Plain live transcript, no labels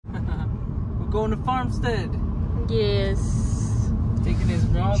going to Farmstead. Yes. Taking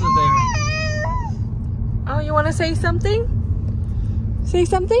Esmeralda there. Oh, you want to say something? Say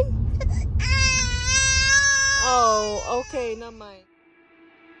something? Oh, okay, not mine.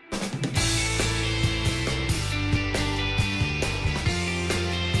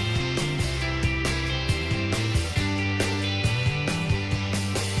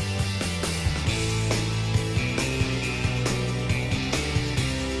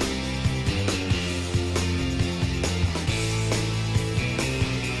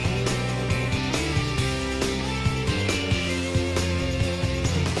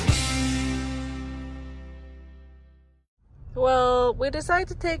 Well, we decided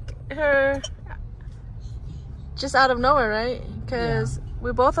to take her just out of nowhere, right? Because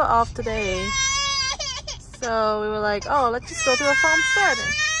we both are off today. So we were like, oh, let's just go to a farmstead.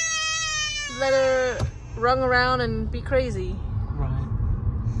 Let her run around and be crazy. Right.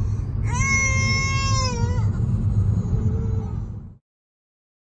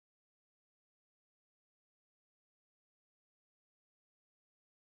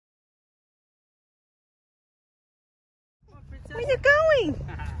 Where you going?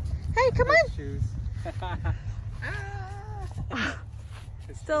 Hey, come on. Shoes.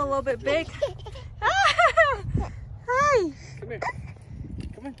 Still a little bit big. Hi. Come here.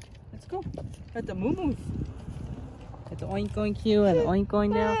 Come on. Let's go. At the moo-moos. At the oink oink you and the oink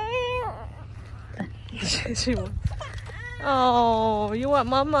oink now. She wants. Oh, you want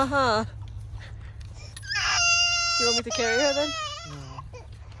mama, huh? You want me to carry her then? No.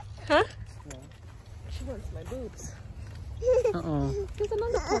 Huh? No. She wants my boobs. Uh-oh. There's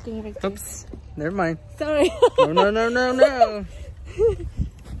another talking right there. Oops. Never mind. Sorry. No, no, no, no, no.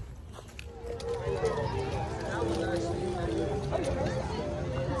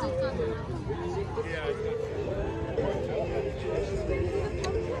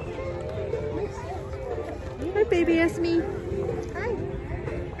 Hi, baby Esme. Hi.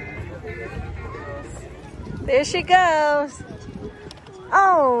 There she goes.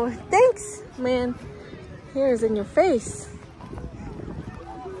 Oh, thanks, man. Hair's in your face.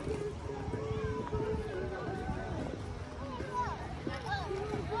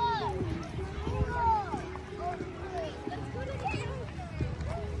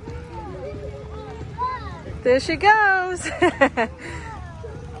 There she goes.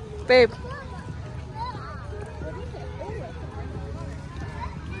 Babe.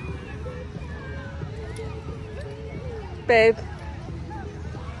 Babe.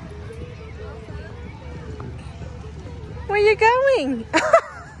 Where you going?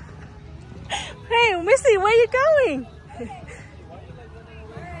 Hey, Missy, where you going?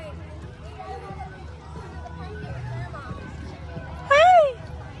 Hey.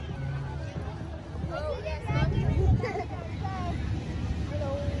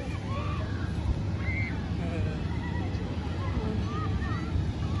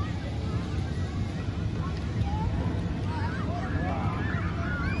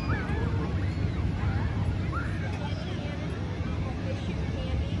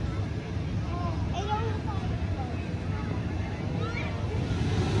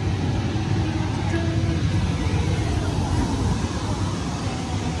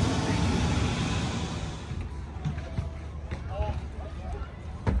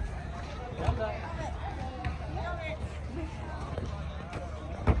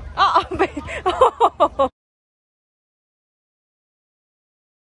 Oh, babe. Oh.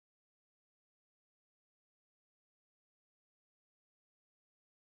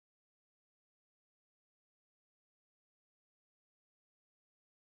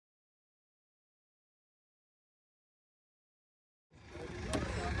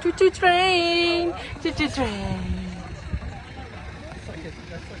 Choo-choo train. Choo-choo train.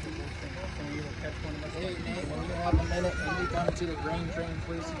 Hey, Nate, when you have a minute, can you come to the grain train,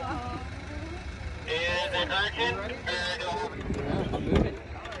 please? Is it urgent? Yeah, move it.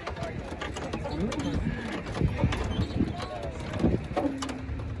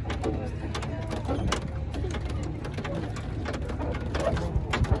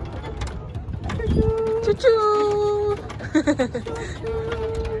 Choo-choo.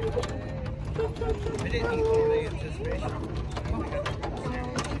 I didn't eat all the anticipation.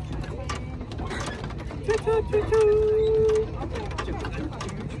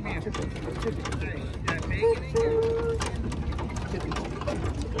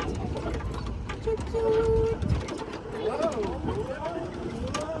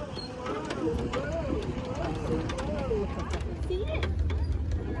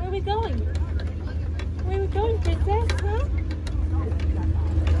 Where are we going? Where are we going, princess? Huh?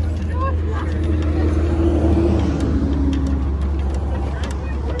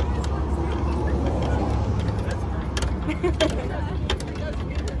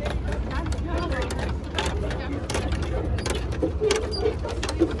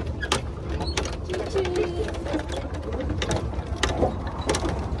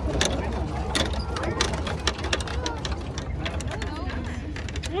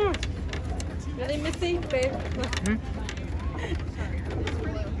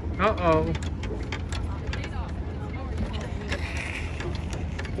 Uh-oh.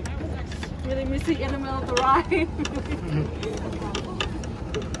 Really missing in the middle of the ride.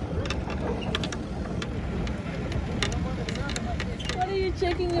 What are you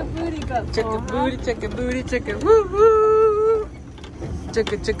checking your booty butt for? Check a booty, check a booty, check a woo woo.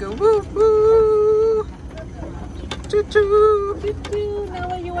 Check a woo woo. Choo choo. Choo choo. Now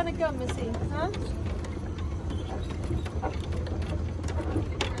where you want to go, Missy? Huh?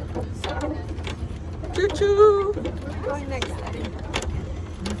 Choo choo. Going next, Daddy.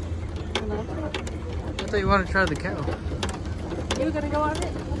 I thought you wanted to try the cow. You were gonna go on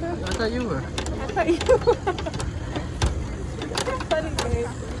it? Okay. I thought you were. I thought you were. Funny, babe.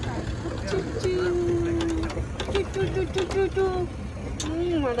 Choo choo. Choo choo choo choo choo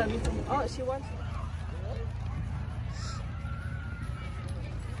choo. Well done. Oh, she wants it.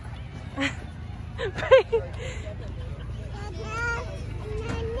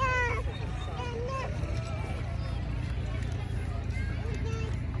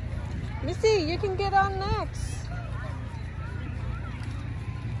 Missy, you can get on next.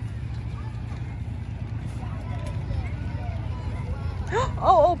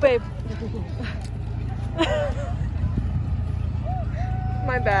 Oh, babe.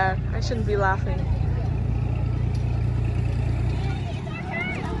 My bad. I shouldn't be laughing.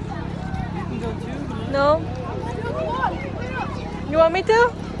 You can go too. No? You want me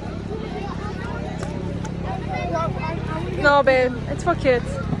to? No, babe. It's for kids.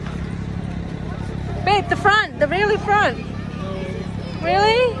 Babe, the front. The really front.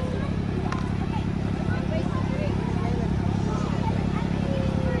 Really?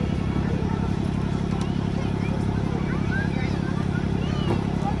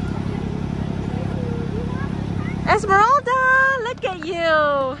 Esmeralda, look at you.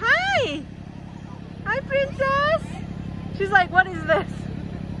 Hi. Hi, princess. She's like, what is this?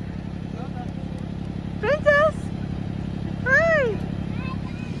 Princess. Hi.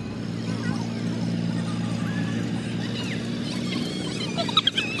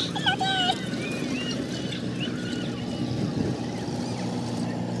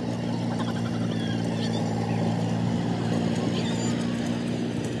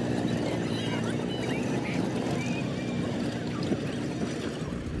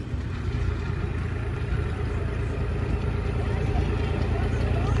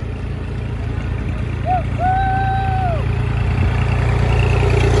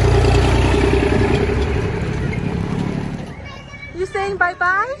 You saying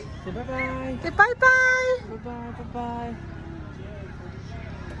bye-bye? Say bye-bye. Say bye-bye. Bye-bye, bye-bye.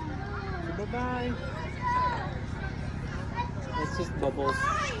 Say bye-bye. It's just bubbles.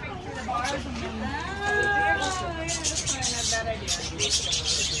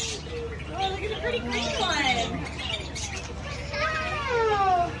 Oh, look at the pretty green one.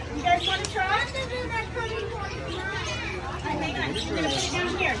 Oh, you guys want to try? Hang on, you're going to put it down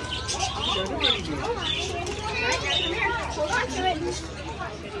here. Right, now come here. Hold on to it.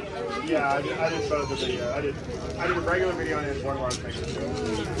 Yeah, I just started the video. I did a regular video and then one where I was making it.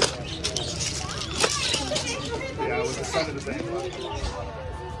 Yeah, it was the sun of the same one.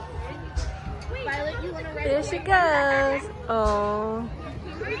 Violet, you want to write? There she goes. Oh.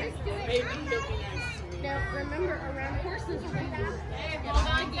 Now, remember, around horses, remember? Hold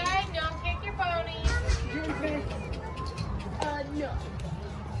on, guys. Don't kick your ponies. No.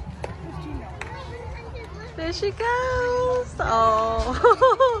 There she goes.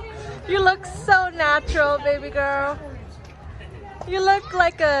 Oh. You look so natural, baby girl. You look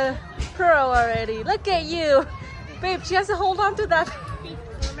like a pro already. Look at you. Babe, she has to hold on to that.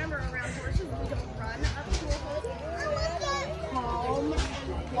 Remember, around horses, we don't run up to a hole. Calm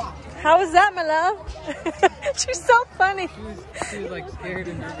walk. How was that, my love? She's so funny. She was like scared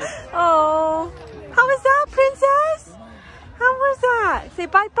and nervous. Oh. How was that, princess? How was that? Say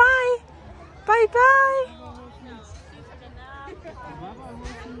bye-bye. Bye-bye.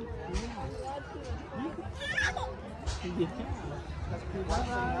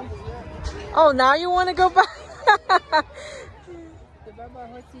 Oh, now you want to go back?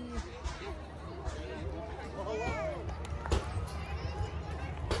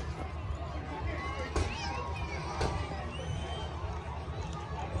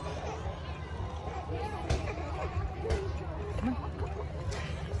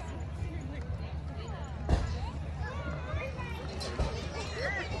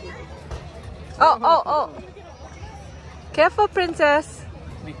 Oh. Careful, princess.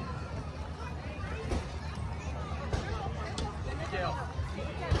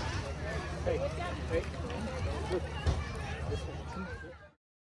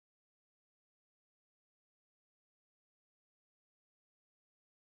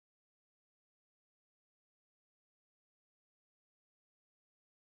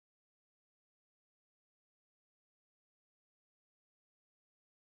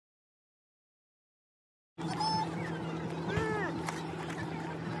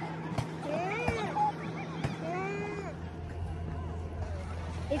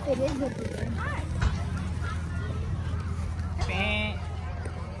 If it is a booger.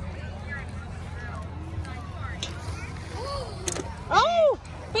 Oh,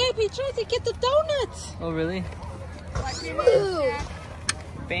 baby, try to get the donuts. Oh, really? Ooh.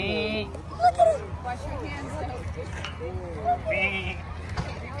 Bang. Look at him. Wash your hands. Bang.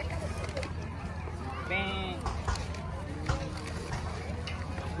 Bang.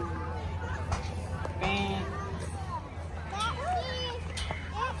 Bang.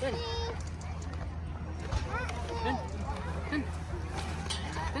 Good. Good. Good.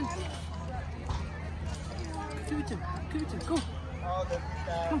 Good. Give it to him. Give it to him. Go.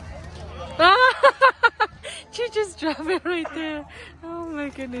 She just dropped it right there. Oh my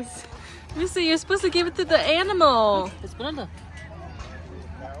goodness. Missy, you're supposed to give it to the animal. Esmeralda.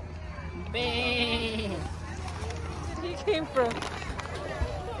 Bang. He came from.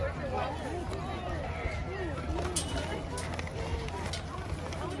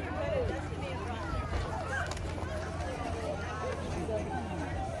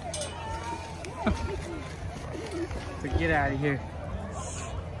 So get out of here.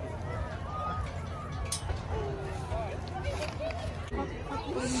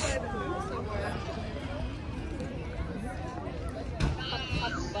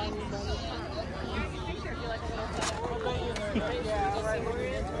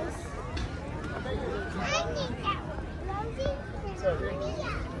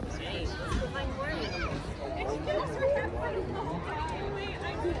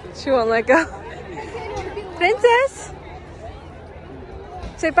 She won't let go. Princess!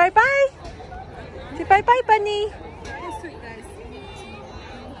 Say bye-bye. Say bye-bye, bunny.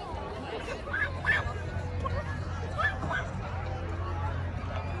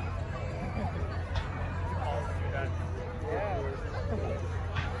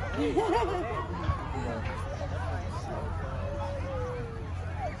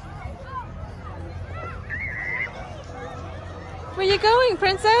 Where you going,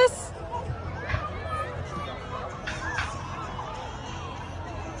 princess?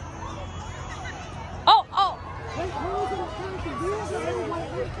 Oh, oh!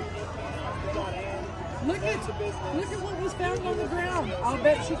 Look at what was found on the ground. I'll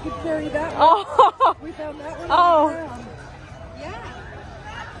bet she could carry that one. Oh! We found that one Oh. on the ground. Yeah.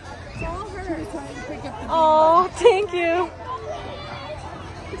 It's all her. She was trying to pick up the Oh, thank you.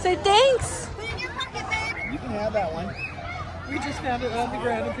 Say thanks. You can have that one. We just found it on the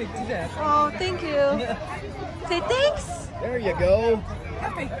ground and picked it up. Oh, thank you. Say thanks. There you go.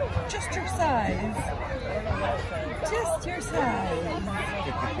 Perfect. Just your size. Just your size.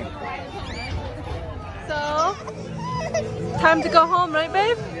 So, time to go home, right,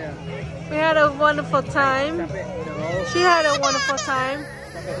 babe? Yeah. We had a wonderful time. She had a wonderful time.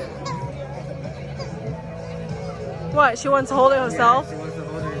 What? She wants to hold it herself? She wants to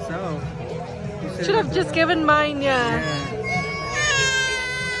hold it herself. You Should have just given mine, yeah.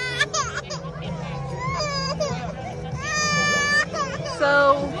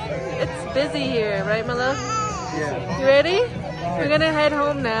 So, it's busy here, right, my love? Yeah. You ready? We're gonna head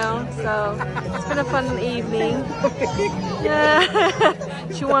home now, so it's been a fun evening. Yeah.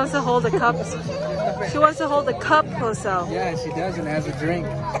 She wants to hold the cups. She wants to hold the cup herself. Yeah, she does and has a drink.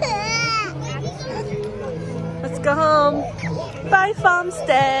 Let's go home. Bye,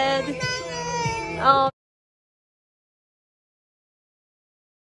 Farmstead. Oh.